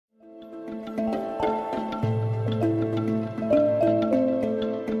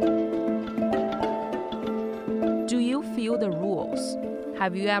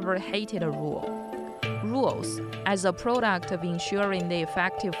Have you ever hated a rule? Rules, as a product of ensuring the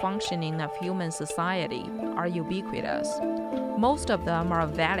effective functioning of human society, are ubiquitous. Most of them are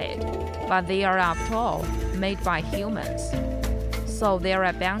valid, but they are, after all, made by humans. So there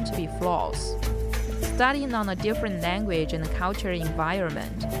are bound to be flaws. Studying on a different language and cultural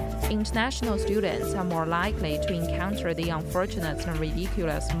environment, international students are more likely to encounter the unfortunate and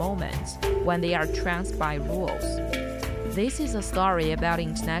ridiculous moments when they are trounced by rules. This is a story about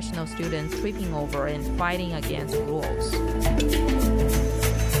international students tripping over and fighting against rules.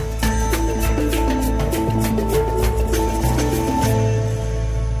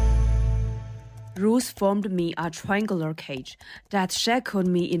 Rules formed me a triangular cage that shackled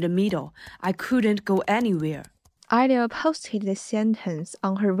me in the middle. I couldn't go anywhere. Alia posted this sentence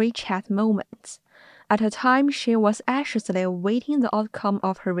on her WeChat Moments. At the time, she was anxiously awaiting the outcome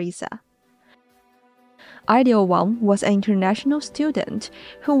of her visa. Alia Wang was an international student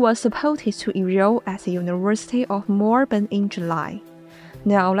who was supposed to enroll at the University of Melbourne in July.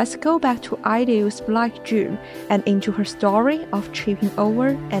 Now let's go back to Alia's Black June and into her story of tripping over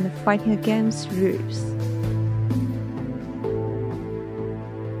and fighting against rules.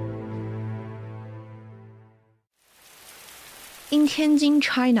 In Tianjin,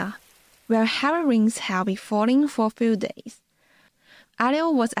 China, where heavy rains have been falling for a few days, Alia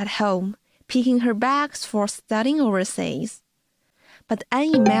was at home, picking her bags for studying overseas. But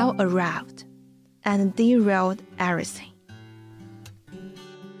an email arrived and derailed everything.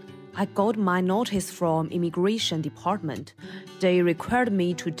 I got my notice from immigration department. They required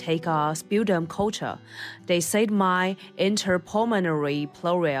me to take a sputum culture. They said my interpulmonary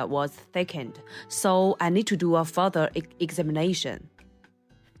pleura was thickened, so I need to do a further examination.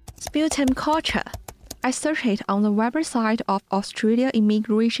 Sputum culture. I searched it on the website of Australia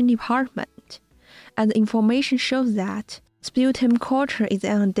Immigration Department, and the information shows that sputum culture is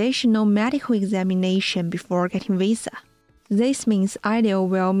an additional medical examination before getting visa. This means Alia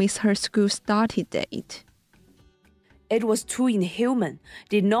will miss her school starting date. It was too inhuman,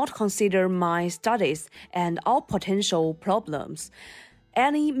 did not consider my studies and all potential problems.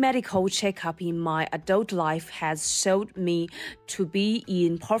 Any medical checkup in my adult life has showed me to be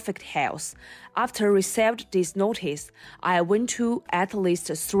in perfect health. After received this notice, I went to at least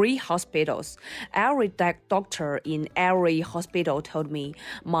 3 hospitals. Every doctor in every hospital told me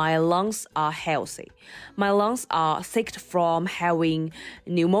my lungs are healthy. My lungs are sick from having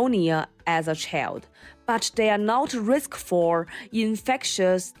pneumonia as a child, but they are not risk for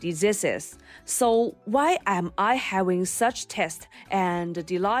infectious diseases. So why am I having such tests and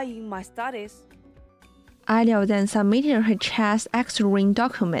delaying my studies? Alia then submitted her chest X-ray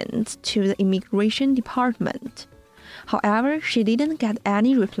documents to the immigration department. However, she didn't get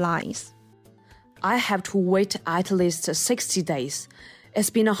any replies. I have to wait at least 60 days. It's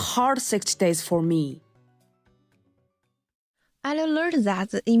been a hard 60 days for me. Alia learned that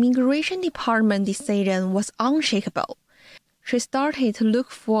the immigration department decision was unshakable. She started to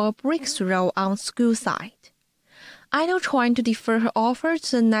look for a breakthrough on school side. Alia tried to defer her offer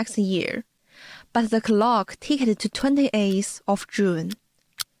to the next year, but the clock ticked to 28th of June.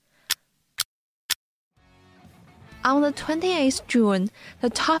 On the 28th June, the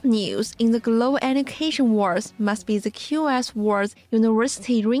top news in the global education world must be the QS World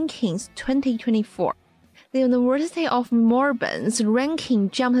University Rankings 2024. The University of Melbourne's ranking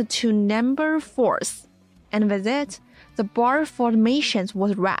jumped to number 4th, and with it, the bar for admissions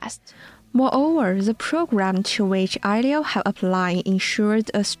was raised. Moreover, the program to which Alia had applied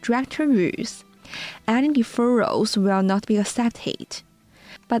ensured a stricter rules. Any deferrals will not be accepted.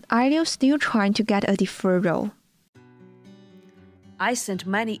 But Alia still trying to get a deferral. I sent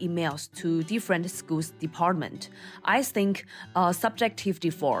many emails to different schools department. I think a subjective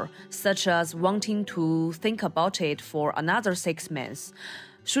defer, such as wanting to think about it for another 6 months,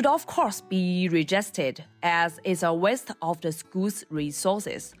 should of course be rejected as it's a waste of the school's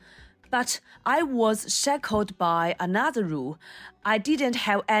resources. But I was shackled by another rule. I didn't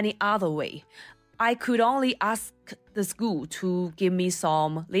have any other way. I could only ask the school to give me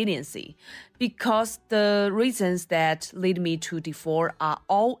some leniency because the reasons that lead me to default are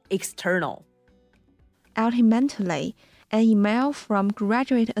all external. Ultimately, an email from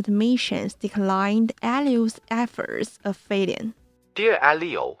graduate admissions declined Alia's efforts of failing. Dear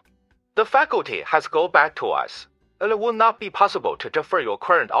Alia, the faculty has got back to us. It will not be possible to defer your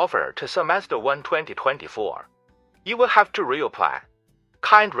current offer to semester 1 2024. You will have to reapply.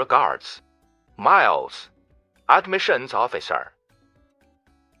 Kind regards, Miles, Admissions Officer.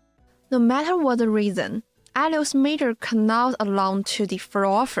 No matter what the reason, Alia's major cannot allow to defer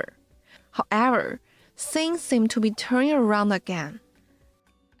offer. However, things seem to be turning around again.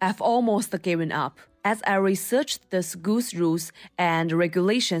 I've almost given up. As I researched the school's rules and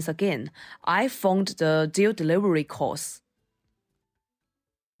regulations again, I found the due delivery course.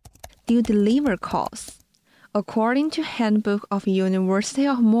 Due deliver course. According to Handbook of University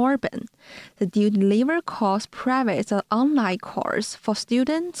of Melbourne, the due deliver course provides an online course for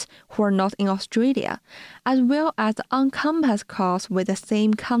students who are not in Australia, as well as an on-campus course with the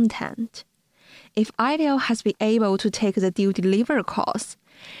same content. If Ideal has been able to take the due deliver course,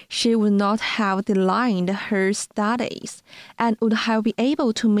 she would not have delayed her studies and would have been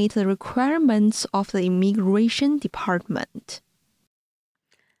able to meet the requirements of the immigration department.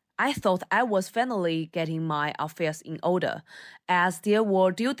 I thought I was finally getting my affairs in order, as there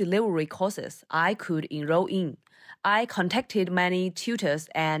were due delivery courses I could enroll in. I contacted many tutors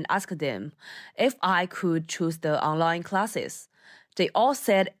and asked them if I could choose the online classes. They all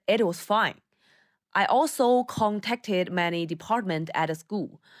said it was fine. I also contacted many departments at the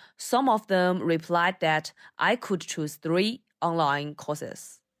school. Some of them replied that I could choose 3 online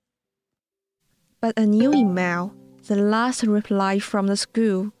courses. But a new email, the last reply from the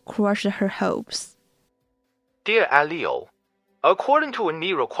school, crushed her hopes. Dear Leo, according to a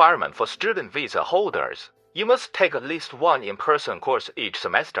new requirement for student visa holders, you must take at least 1 in-person course each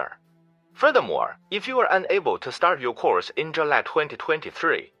semester. Furthermore, if you are unable to start your course in July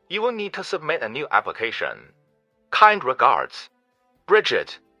 2023, you will need to submit a new application. Kind regards,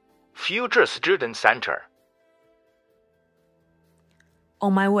 Bridget, Future Student Center.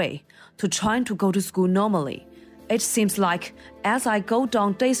 On my way to trying to go to school normally, it seems like as I go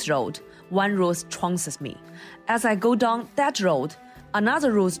down this road, one road trounces me. As I go down that road,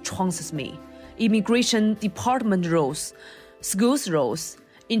 another road trounces me. Immigration department rules, schools rules,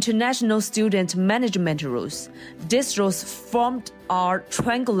 international student management rules. These rules formed a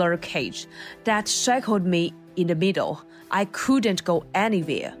triangular cage that shackled me in the middle. I couldn't go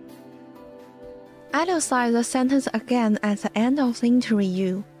anywhere. Idle said the sentence again at the end of the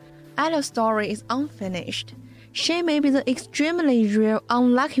interview. Idle's story is unfinished. She may be the extremely rare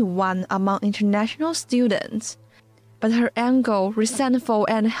unlucky one among international students, but her anger, resentful,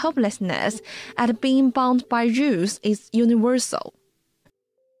 and helplessness at being bound by rules is universal.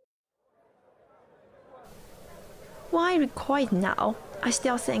 Why record it now? I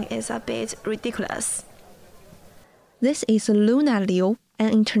still think it's a bit ridiculous. This is Luna Liu, an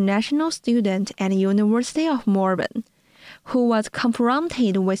international student at the University of Melbourne, who was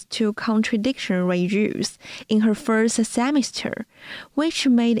confronted with 2 contradictory rules in her first semester, which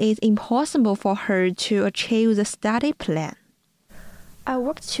made it impossible for her to achieve the study plan. I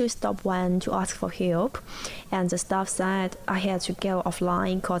worked to stop one to ask for help, and the staff said I had to go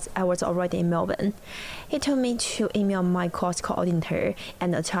offline because I was already in Melbourne. He told me to email my course coordinator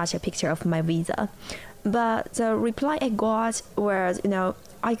and attach a picture of my visa. But the reply I got was,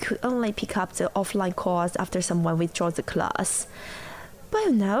 I could only pick up the offline course after someone withdraws the class. But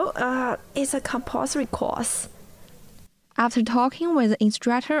it's a compulsory course. After talking with the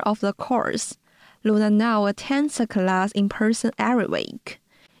instructor of the course, Luna now attends the class in person every week,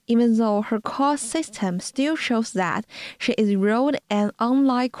 even though her course system still shows that she is enrolled in an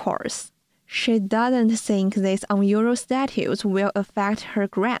online course. She doesn't think this unusual status will affect her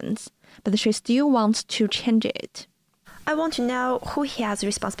grades, but she still wants to change it. I want to know who has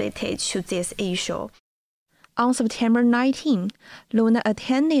responsibility to this issue. On September 19, Luna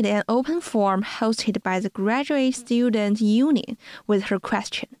attended an open forum hosted by the Graduate Student Union with her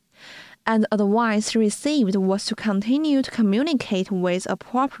question, and the advice she received was to continue to communicate with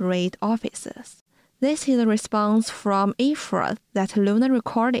appropriate officers. This is a response from Ifra that Luna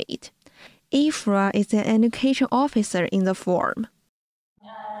recorded. Ifra is an education officer in the forum.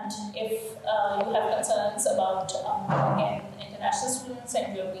 And if you have concerns about, again, international students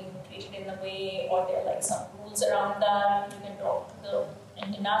and you're being treated in a way, or there are like some rules around that, you can talk to the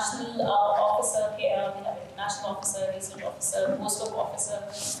international officer here. We have international officer, research officer, postdoc officer.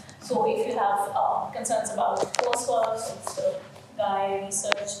 So if you have concerns about coursework, so it's the guy,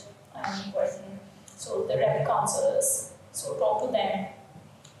 research, and person, so the rep counselors, so talk to them,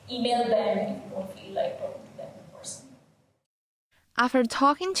 email them if you don't feel like talking to them in person. After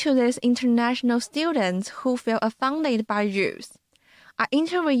talking to these international students who feel offended by rules, I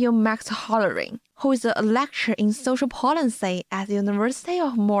interviewed Max Hollering, who is a lecturer in social policy at the University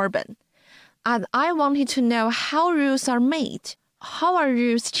of Melbourne. And I wanted to know how rules are made. How are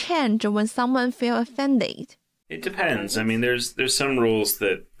rules changed when someone feels offended? It depends. I mean, there's some rules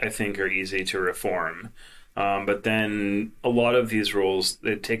that I think are easy to reform. But then a lot of these rules,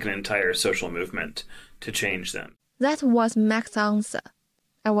 they take an entire social movement to change them. That was Max's answer.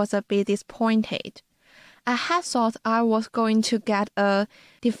 I was a bit disappointed. I had thought I was going to get a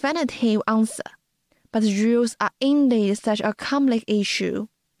definitive answer, but rules are indeed such a complex issue,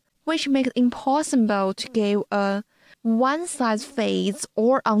 which makes it impossible to give a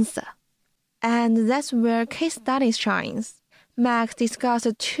one-size-fits-all answer. And that's where case studies shines. Max discussed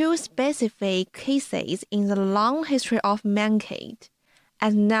two specific cases in the long history of mankind.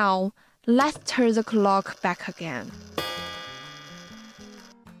 And now, let's turn the clock back again.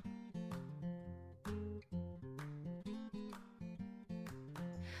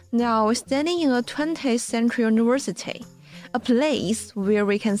 Now, standing in a 20th century university, a place where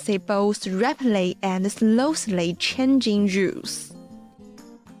we can see both rapidly and slowly changing rules.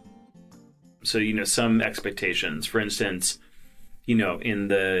 So, some expectations, for instance, in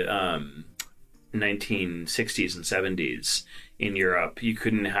the 1960s and 70s in Europe, you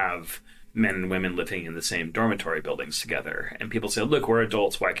couldn't have men and women living in the same dormitory buildings together. And people say, look, we're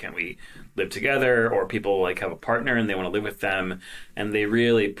adults, why can't we live together? Or people have a partner and they want to live with them. And they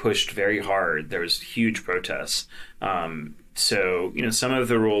really pushed very hard. There was huge protests. So, some of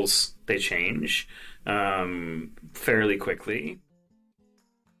the rules, they change fairly quickly.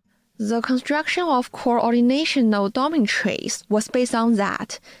 The construction of coordinational dormitories was based on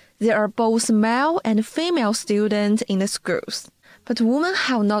that. There are both male and female students in the schools. But women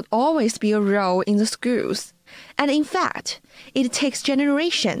have not always been a role in the schools. And in fact, it takes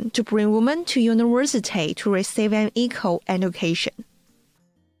generations to bring women to university to receive an equal education.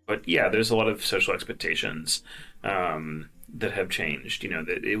 But yeah, there's a lot of social expectations that have changed.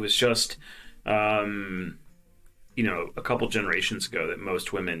 That it was just, a couple generations ago that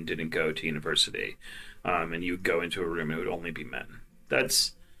most women didn't go to university. And you would go into a room and it would only be men.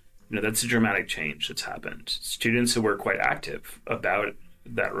 That's a dramatic change that's happened. Students who were quite active about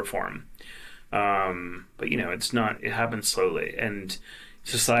that reform. But, it happens slowly. And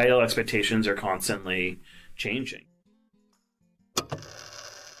societal expectations are constantly changing.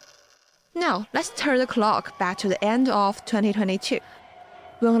 Now, let's turn the clock back to the end of 2022,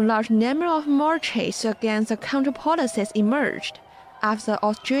 when a large number of marches against the control policies emerged after the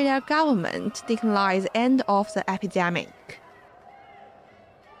Australian government declared the end of the epidemic.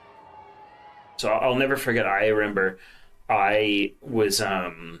 So I'll never forget, I remember I was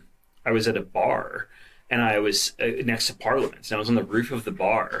at a bar and I was next to Parliament and I was on the roof of the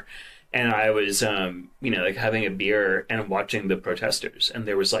bar and I was, having a beer and watching the protesters and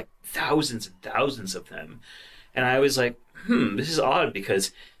there was thousands and thousands of them. And I was like, this is odd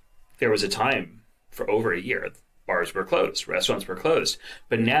because there was a time for over a year, bars were closed, restaurants were closed.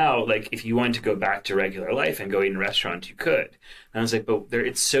 But now, if you wanted to go back to regular life and go eat in a restaurant, you could. And I was like, but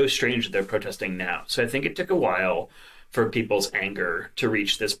it's so strange that they're protesting now. So I think it took a while for people's anger to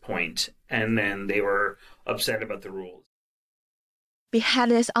reach this point, and then they were upset about the rules.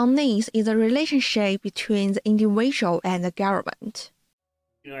 Behind this unease is a relationship between the individual and the government.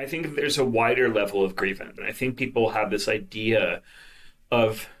 I think there's a wider level of grievance. And I think people have this idea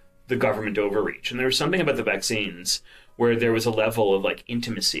of the government overreach. And there was something about the vaccines where there was a level of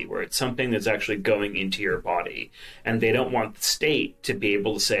intimacy, where it's something that's actually going into your body. And they don't want the state to be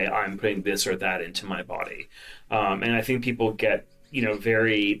able to say, I'm putting this or that into my body. And I think people get,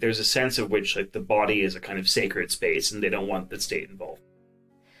 there's a sense of which the body is a kind of sacred space and they don't want the state involved.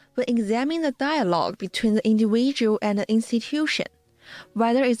 When examining the dialogue between the individual and the institution,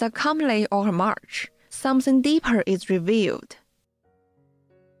 whether it's a conflict or a march, something deeper is revealed.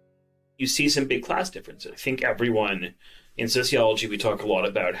 You see some big class differences. I think everyone in sociology, we talk a lot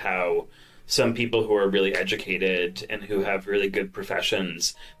about how some people who are really educated and who have really good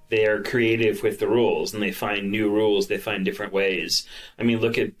professions, they are creative with the rules and they find new rules, they find different ways. I mean,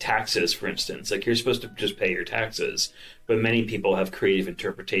 look at taxes, for instance. You're supposed to just pay your taxes, but many people have creative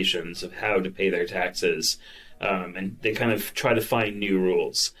interpretations of how to pay their taxes, and they kind of try to find new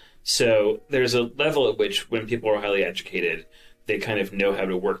rules. So there's a level at which when people are highly educated, they kind of know how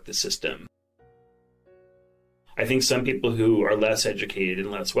to work the system. I think some people who are less educated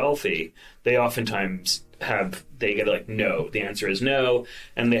and less wealthy, they oftentimes get no, the answer is no,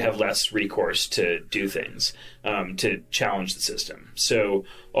 and they have less recourse to do things, to challenge the system. So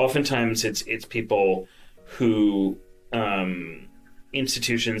oftentimes it's people who,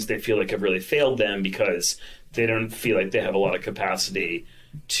 institutions they feel have really failed them because they don't feel like they have a lot of capacity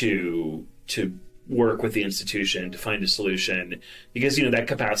to work with the institution to find a solution, because that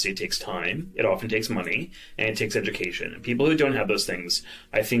capacity takes time, it often takes money, and it takes education. And people who don't have those things,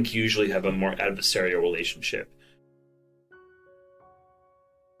 I think, usually have a more adversarial relationship.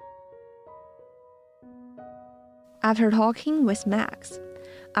 After talking with Max,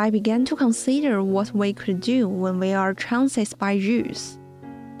 I began to consider what we could do when we are transcended by rules.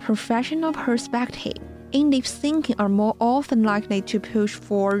 Professional perspective in deep thinking are more often likely to push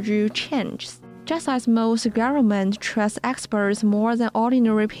for rule changes, just as most governments trust experts more than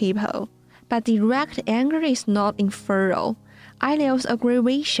ordinary people. But direct anger is not infernal. Ideal's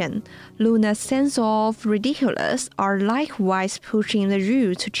aggravation, Luna's sense of ridiculous are likewise pushing the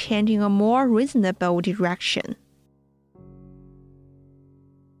rule to change in a more reasonable direction.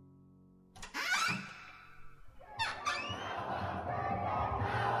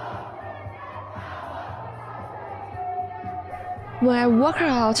 When I walked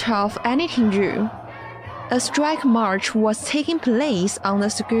out of anything rule, a strike march was taking place on the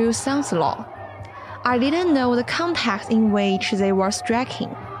school sounds law. I didn't know the context in which they were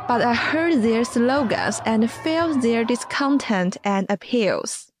striking, but I heard their slogans and felt their discontent and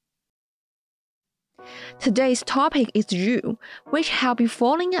appeals. Today's topic is rule, which have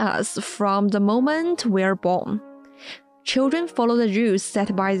befallen us from the moment we're born. Children follow the rules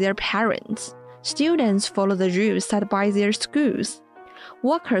set by their parents. Students follow the rules set by their schools.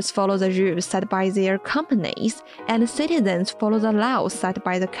 Workers follow the rules set by their companies, and citizens follow the laws set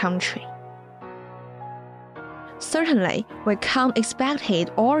by the country. Certainly, we can't expect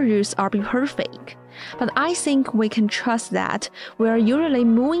all rules are be perfect, but I think we can trust that we are usually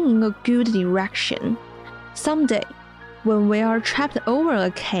moving in a good direction. Someday, when we are trapped over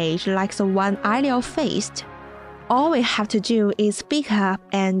a cage like the one Ideal faced, all we have to do is speak up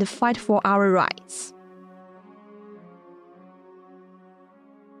and fight for our rights.